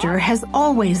sister has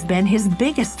always been his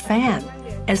biggest fan,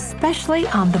 especially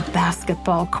on the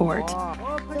basketball court.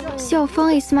 Xiu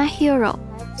Feng is my hero,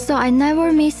 so I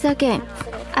never miss a game.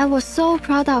 I was so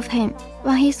proud of him.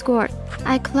 When he scored,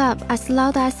 I clapped as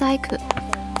loud as I could.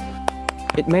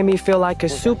 It made me feel like a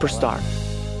superstar.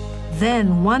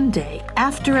 Then one day,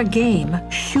 after a game,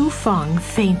 Shu Feng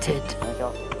fainted.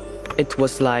 It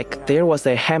was like there was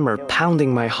a hammer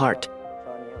pounding my heart.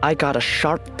 I got a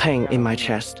sharp pain in my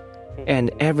chest, and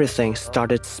everything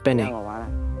started spinning.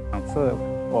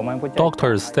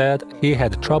 Doctors said he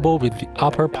had trouble with the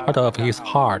upper part of his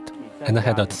heart and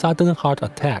had a sudden heart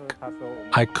attack.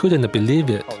 I couldn't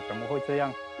believe it.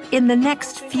 In the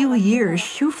next few years,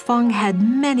 Shu Feng had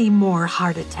many more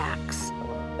heart attacks.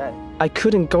 I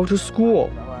couldn't go to school.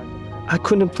 I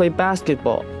couldn't play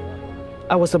basketball.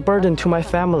 I was a burden to my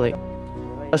family,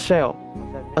 a shell,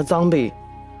 a zombie.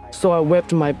 So I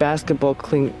whipped my basketball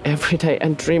clean every day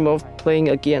and dream of playing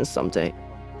again someday.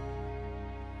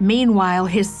 Meanwhile,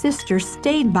 his sister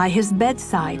stayed by his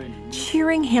bedside,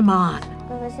 cheering him on.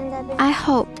 I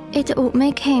hoped it would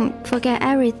make him forget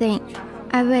everything.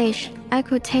 I wish I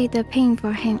could take the pain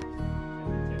for him.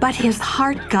 But his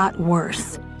heart got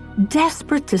worse.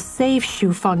 Desperate to save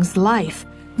Shu Feng's life,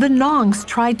 the Nongs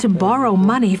tried to borrow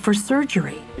money for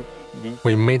surgery.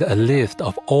 We made a list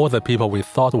of all the people we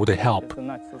thought would help,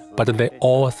 but they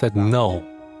all said no.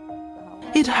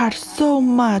 It hurt so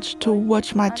much to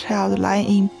watch my child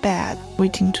lying in bed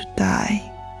waiting to die.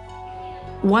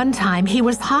 One time, he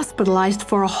was hospitalized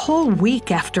for a whole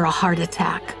week after a heart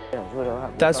attack.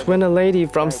 That's when a lady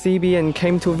from CBN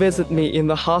came to visit me in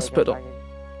the hospital.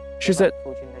 She said,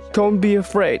 "Don't be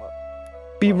afraid.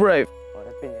 Be brave.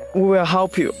 We will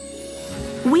help you."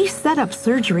 We set up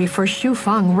surgery for Shu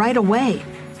Feng right away.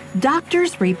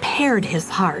 Doctors repaired his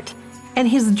heart, and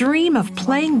his dream of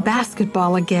playing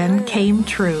basketball again came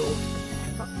true.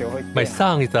 My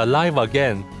son is alive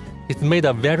again. He's made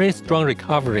a very strong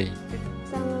recovery.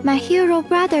 My hero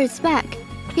brother is back.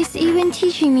 He's even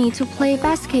teaching me to play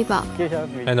basketball.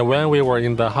 And when we were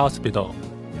in the hospital,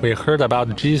 we heard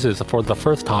about Jesus for the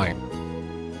first time.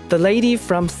 The lady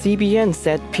from CBN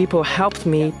said people helped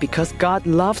me because God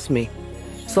loves me.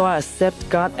 So I accept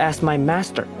God as my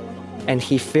master, and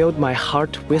He filled my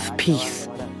heart with peace.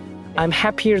 I'm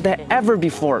happier than ever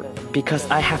before because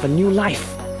I have a new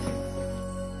life.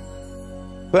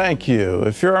 Thank you.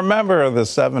 If you're a member of the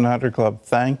 700 Club,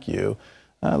 thank you.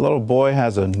 That little boy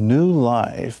has a new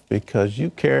life because you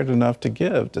cared enough to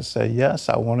give, to say, yes,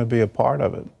 I want to be a part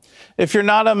of it. If you're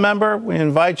not a member, we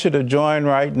invite you to join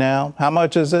right now. How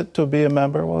much is it to be a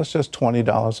member? Well, it's just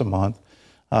 $20 a month.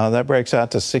 That breaks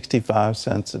out to 65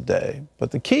 cents a day.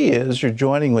 But the key is you're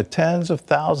joining with tens of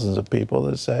thousands of people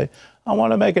that say, I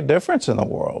want to make a difference in the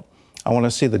world. I want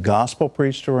to see the gospel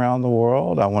preached around the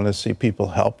world. I want to see people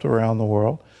helped around the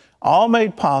world. All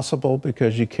made possible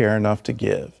because you care enough to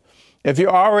give. If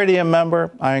you're already a member,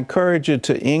 I encourage you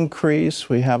to increase.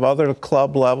 We have other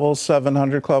club levels.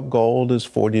 700 Club Gold is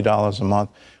 $40 a month.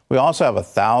 We also have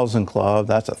 1,000 Club.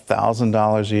 That's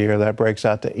 $1,000 a year. That breaks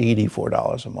out to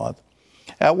 $84 a month.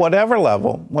 At whatever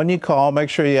level, when you call, make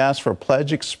sure you ask for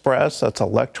Pledge Express. That's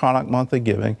electronic monthly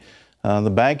giving. The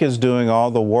bank is doing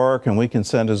all the work, and we can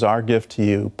send as our gift to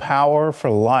you Power for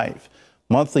Life,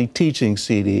 monthly teaching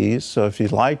CDs. So if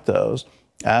you'd like those,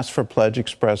 ask for Pledge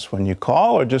Express when you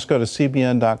call, or just go to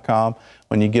cbn.com.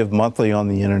 When you give monthly on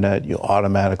the internet, you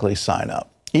automatically sign up.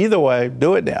 Either way,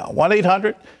 do it now.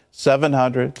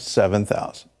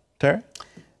 1-800-700-7000. Terry?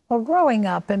 Well, growing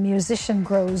up, a musician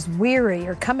grows weary,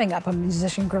 or coming up, a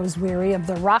musician grows weary of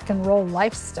the rock and roll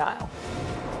lifestyle.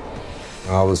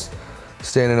 I was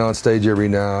standing on stage every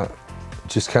night,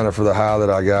 just kind of for the high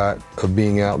that I got of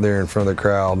being out there in front of the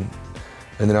crowd.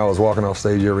 And then I was walking off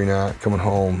stage every night, coming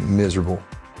home miserable.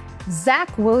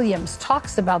 Zach Williams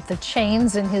talks about the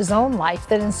chains in his own life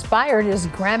that inspired his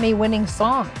Grammy-winning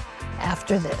song.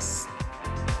 After this.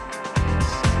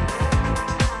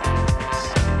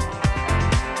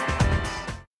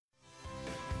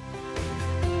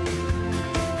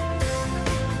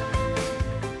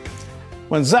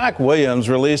 When Zach Williams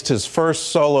released his first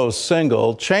solo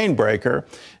single, Chainbreaker,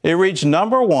 it reached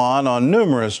 #1 on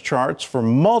numerous charts for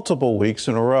multiple weeks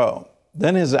in a row.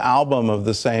 Then his album of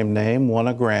the same name won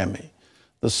a Grammy.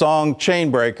 The song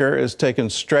Chainbreaker is taken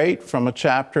straight from a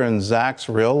chapter in Zach's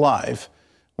real life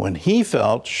when he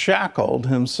felt shackled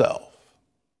himself.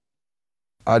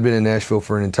 I'd been in Nashville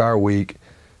for an entire week,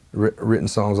 written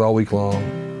songs all week long,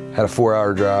 had a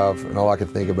 4-hour drive, and all I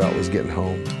could think about was getting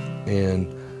home. And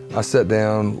I sat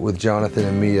down with Jonathan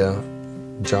and Mia,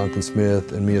 Jonathan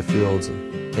Smith and Mia Fields.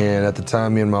 And at the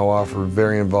time, me and my wife were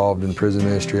very involved in prison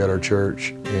ministry at our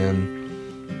church. And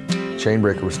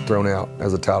Chainbreaker was thrown out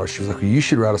as a title. She was like, well, you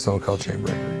should write a song called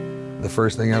Chainbreaker. The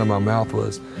first thing out of my mouth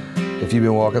was, if you've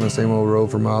been walking the same old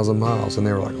road for miles and miles. And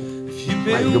they were like,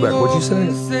 Mike, go back, what'd you say?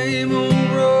 Same old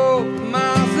road,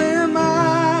 miles and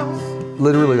miles.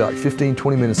 Literally like 15,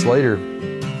 20 minutes later,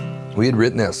 We had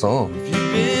written that song.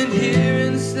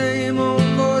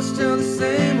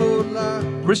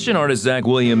 Christian artist Zach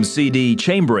Williams' CD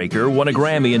Chainbreaker won a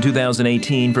Grammy in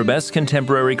 2018 for Best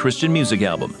Contemporary Christian Music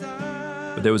Album.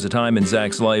 But there was a time in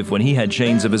Zach's life when he had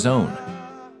chains of his own.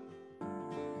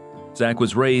 Zach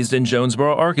was raised in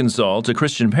Jonesboro, Arkansas to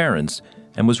Christian parents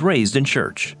and was raised in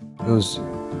church. It was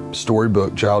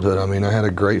storybook childhood. I mean, I had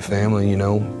a great family, you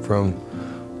know, from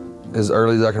as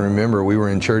early as I can remember. We were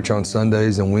in church on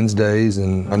Sundays and Wednesdays,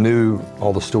 and I knew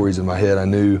all the stories in my head. I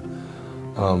knew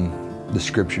the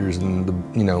scriptures and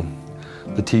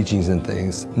the teachings and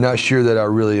things. Not sure that I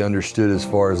really understood as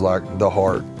far as like the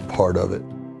heart part of it.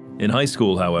 In high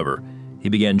school, however, he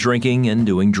began drinking and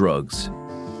doing drugs.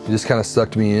 It just kind of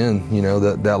sucked me in, you know,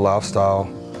 that lifestyle.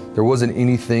 There wasn't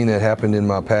anything that happened in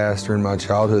my past or in my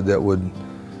childhood that would,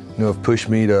 you know, have pushed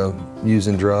me to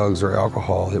using drugs or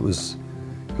alcohol. It was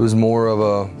more of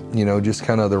a, you know, just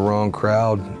kind of the wrong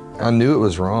crowd. I knew it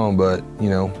was wrong, but, you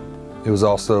know, it was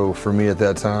also, for me at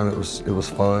that time, it was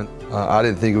fun. I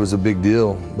didn't think it was a big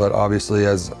deal, but obviously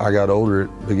as I got older,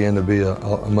 it began to be a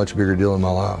much bigger deal in my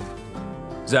life.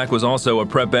 Zach was also a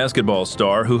prep basketball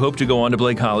star who hoped to go on to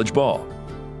play college ball.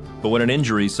 But when an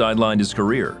injury sidelined his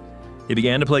career, he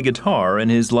began to play guitar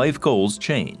and his life goals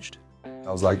changed.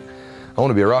 I was like, I want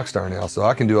to be a rock star now, so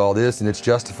I can do all this and it's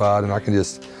justified and I can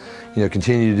just, you know,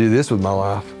 continue to do this with my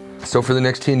life. So for the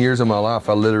next 10 years of my life,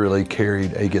 I literally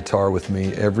carried a guitar with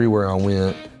me everywhere I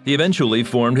went. He eventually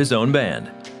formed his own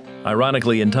band,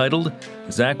 ironically entitled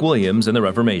Zach Williams and the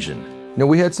Reformation. You know,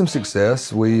 we had some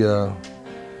success. We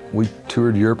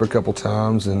toured Europe a couple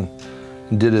times and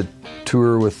did a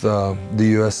tour with the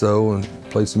USO and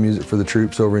played some music for the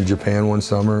troops over in Japan one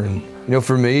summer. And, you know,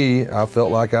 for me, I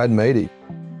felt like I'd made it.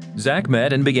 Zach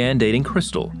met and began dating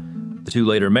Crystal. The two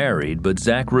later married, but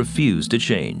Zach refused to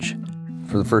change.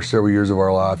 For the first several years of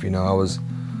our life, you know, I was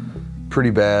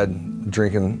pretty bad,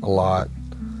 drinking a lot,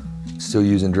 still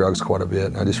using drugs quite a bit.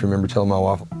 And I just remember telling my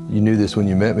wife, you knew this when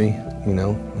you met me, you know,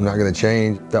 I'm not gonna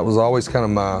change. That was always kind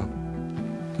of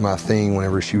my thing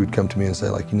whenever she would come to me and say,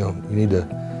 like, you know, you need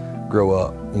to grow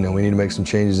up, you know, we need to make some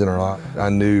changes in our life. I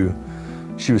knew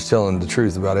she was telling the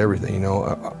truth about everything, you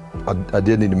know. I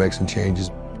did need to make some changes.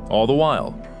 All the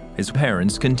while, his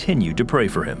parents continued to pray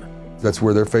for him. That's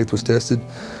where their faith was tested,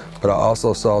 but I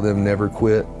also saw them never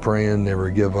quit praying, never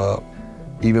give up.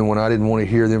 Even when I didn't want to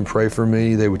hear them pray for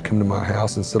me, they would come to my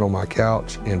house and sit on my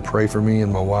couch and pray for me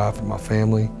and my wife and my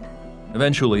family.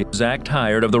 Eventually, Zach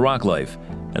tired of the rock life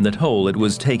and the toll it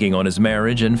was taking on his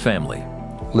marriage and family.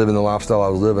 Living the lifestyle I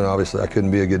was living, obviously I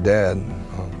couldn't be a good dad.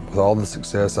 With all the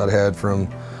success I'd had from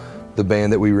the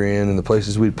band that we were in and the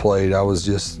places we'd played, I was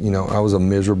just, you know, I was a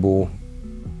miserable,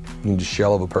 just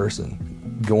shell of a person.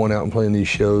 Going out and playing these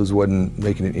shows wasn't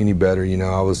making it any better, you know.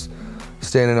 I was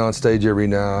standing on stage every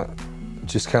night,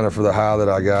 just kind of for the high that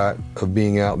I got of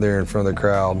being out there in front of the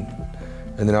crowd.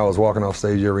 And then I was walking off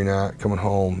stage every night, coming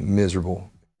home miserable.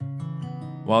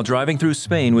 While driving through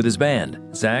Spain with his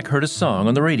band, Zach heard a song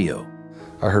on the radio.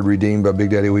 I heard Redeemed by Big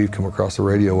Daddy Weave come across the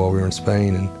radio while we were in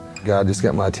Spain, and God just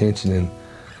got my attention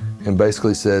and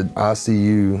basically said, I see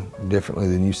you differently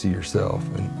than you see yourself.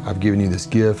 And I've given you this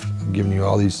gift, I've given you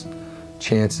all these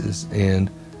chances, and,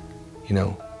 you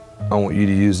know, I want you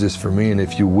to use this for me, and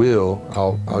if you will,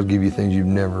 I'll give you things you've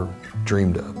never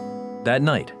dreamed of. That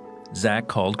night, Zach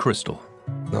called Crystal.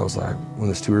 And I was like, when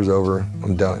this tour's over,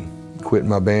 I'm done. Quitting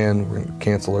my band, we're gonna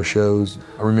cancel our shows.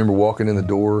 I remember walking in the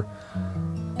door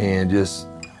and just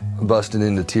busting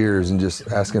into tears and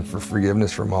just asking for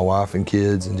forgiveness for my wife and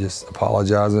kids and just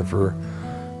apologizing for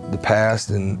the past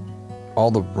and all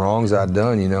the wrongs I'd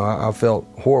done, you know. I felt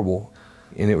horrible.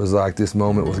 And it was like this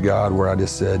moment with God where I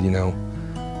just said, you know,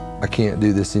 I can't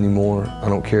do this anymore. I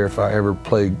don't care if I ever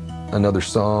play another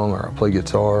song or I play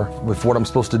guitar. If what I'm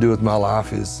supposed to do with my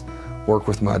life is work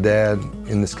with my dad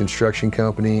in this construction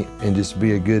company and just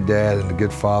be a good dad and a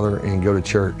good father and go to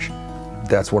church,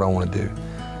 that's what I want to do.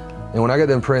 And when I got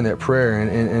done praying that prayer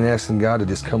and asking God to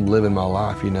just come live in my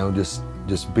life, you know, just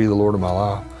be the Lord of my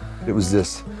life, it was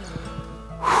this,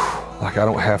 like I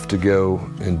don't have to go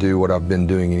and do what I've been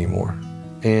doing anymore.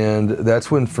 And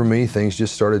that's when, for me, things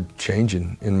just started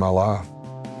changing in my life.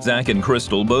 Zach and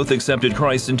Crystal both accepted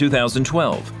Christ in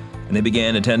 2012, and they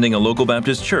began attending a local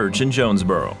Baptist church in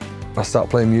Jonesboro. I stopped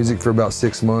playing music for about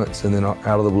 6 months, and then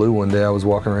out of the blue one day I was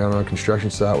walking around on a construction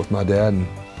site with my dad, and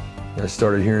I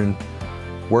started hearing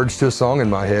words to a song in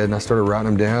my head, and I started writing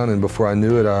them down, and before I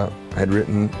knew it, I had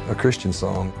written a Christian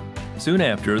song. Soon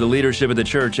after, the leadership of the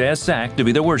church asked Zach to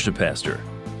be their worship pastor.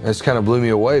 It just kind of blew me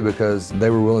away because they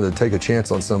were willing to take a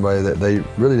chance on somebody that they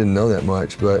really didn't know that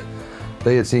much, but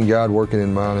They had seen God working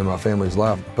in mine and my family's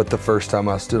life, but the first time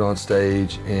I stood on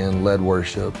stage and led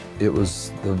worship, it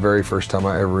was the very first time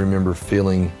I ever remember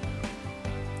feeling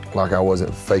like I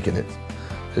wasn't faking it.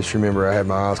 Just remember I had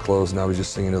my eyes closed and I was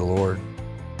just singing to the Lord.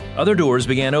 Other doors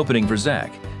began opening for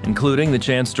Zach, including the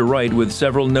chance to write with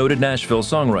several noted Nashville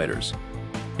songwriters.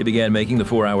 He began making the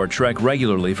 4-hour trek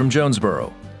regularly from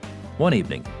Jonesboro. One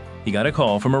evening, he got a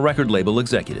call from a record label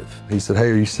executive. He said,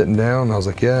 "Hey, are you sitting down?" And I was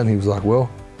like, "Yeah." And he was like, "Well,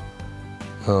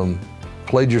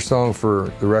 played your song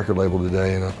for the record label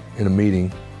today in a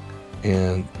meeting,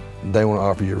 and they want to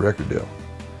offer you a record deal."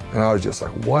 And I was just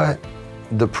like, what?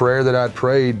 The prayer that I'd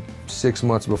prayed 6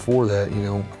 months before that, you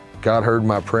know, God heard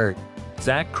my prayer.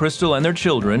 Zach, Crystal, and their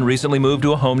children recently moved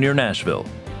to a home near Nashville.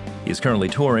 He is currently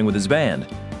touring with his band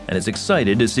and is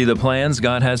excited to see the plans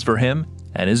God has for him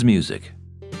and his music.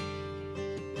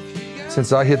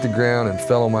 Since I hit the ground and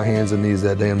fell on my hands and knees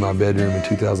that day in my bedroom in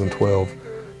 2012,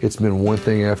 it's been one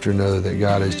thing after another that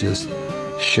God has just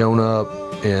shown up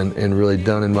and really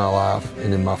done in my life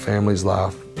and in my family's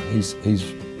life. He's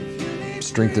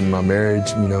strengthened my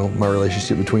marriage, you know, my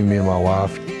relationship between me and my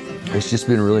wife. It's just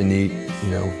been really neat, you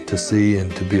know, to see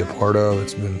and to be a part of.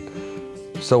 It's been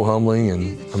so humbling,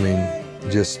 and I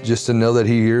mean, just to know that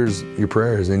He hears your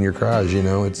prayers and your cries, you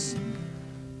know, it's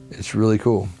really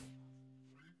cool.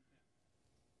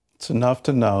 It's enough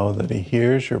to know that He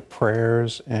hears your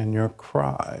prayers and your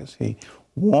cries. He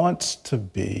wants to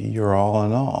be your all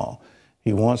in all.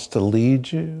 He wants to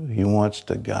lead you. He wants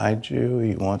to guide you.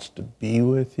 He wants to be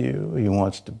with you. He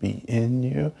wants to be in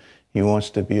you. He wants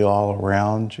to be all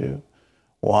around you.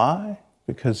 Why?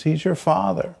 Because He's your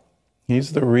Father.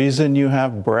 He's the reason you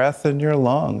have breath in your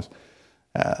lungs.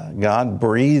 God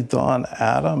breathed on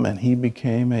Adam and he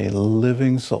became a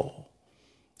living soul.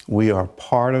 We are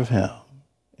part of Him,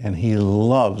 and He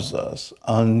loves us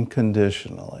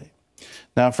unconditionally.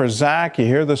 Now for Zach, you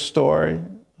hear the story,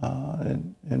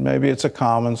 and maybe it's a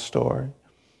common story.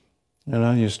 You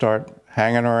know, you start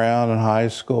hanging around in high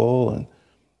school, and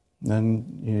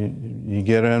then you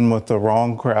get in with the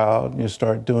wrong crowd, and you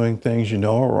start doing things you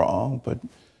know are wrong, but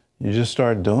you just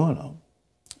start doing them.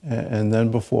 And then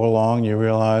before long, you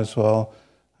realize, well,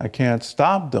 I can't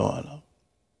stop doing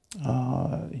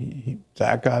them.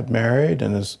 Zach got married,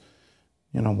 and his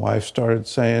wife started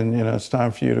saying, it's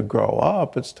time for you to grow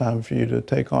up. It's time for you to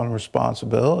take on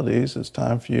responsibilities. It's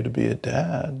time for you to be a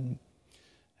dad.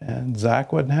 And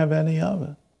Zach wouldn't have any of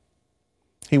it.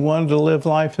 He wanted to live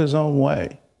life his own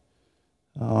way,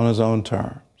 on his own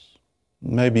terms.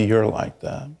 Maybe you're like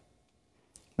that.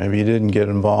 Maybe you didn't get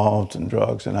involved in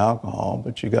drugs and alcohol,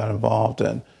 but you got involved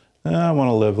in, I want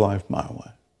to live life my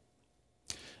way.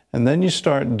 And then you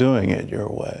start doing it your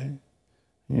way.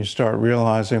 And you start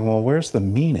realizing, well, where's the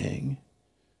meaning?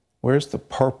 Where's the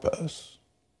purpose?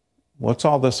 What's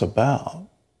all this about?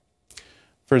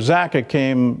 For Zach, it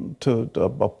came to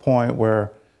a point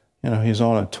where, he's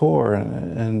on a tour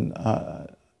and I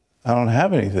don't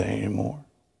have anything anymore.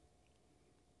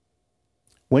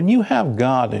 When you have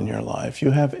God in your life,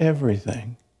 you have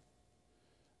everything.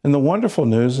 And the wonderful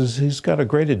news is He's got a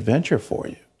great adventure for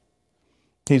you.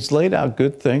 He's laid out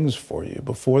good things for you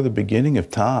before the beginning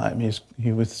of time.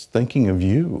 He was thinking of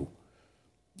you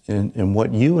and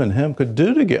what you and Him could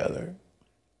do together.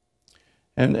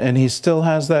 And He still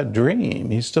has that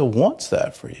dream. He still wants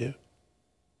that for you.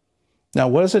 Now,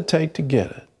 what does it take to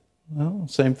get it? Well,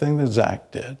 same thing that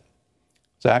Zach did.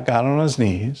 Zach got on his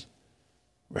knees,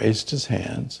 raised his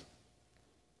hands.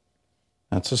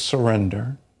 That's a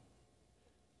surrender.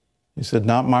 He said,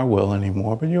 not my will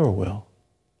anymore, but your will.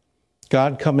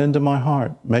 God, come into my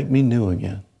heart, make me new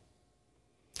again.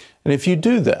 And if you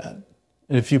do that,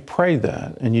 and if you pray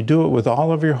that, and you do it with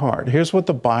all of your heart, here's what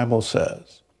the Bible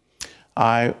says.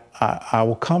 I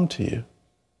will come to you.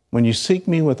 When you seek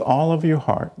me with all of your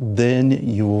heart, then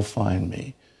you will find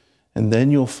me. And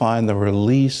then you'll find the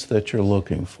release that you're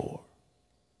looking for.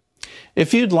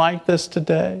 If you'd like this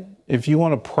today, if you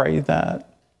want to pray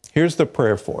that, here's the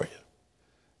prayer for you.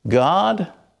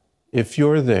 God, if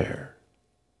you're there,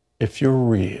 if you're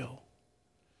real,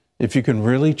 if you can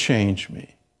really change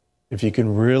me, if you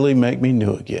can really make me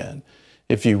new again,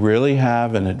 if you really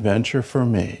have an adventure for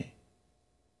me,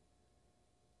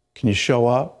 can you show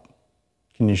up?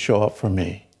 Can you show up for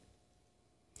me?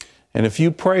 And if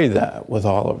you pray that with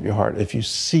all of your heart, if you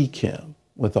seek Him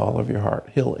with all of your heart,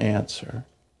 He'll answer.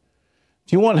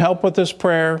 If you want help with this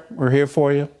prayer, we're here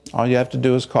for you. All you have to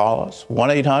do is call us,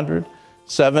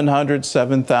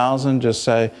 1-800-700-7000. Just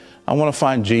say, I want to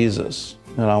find Jesus,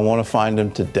 and I want to find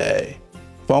Him today.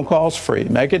 Phone call's free.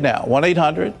 Make it now,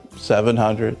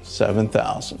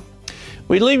 1-800-700-7000.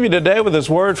 We leave you today with this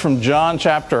word from John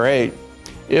chapter 8.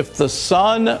 If the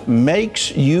Son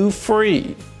makes you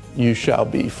free, you shall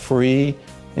be free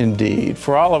indeed.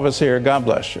 For all of us here, God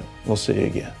bless you. We'll see you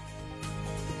again.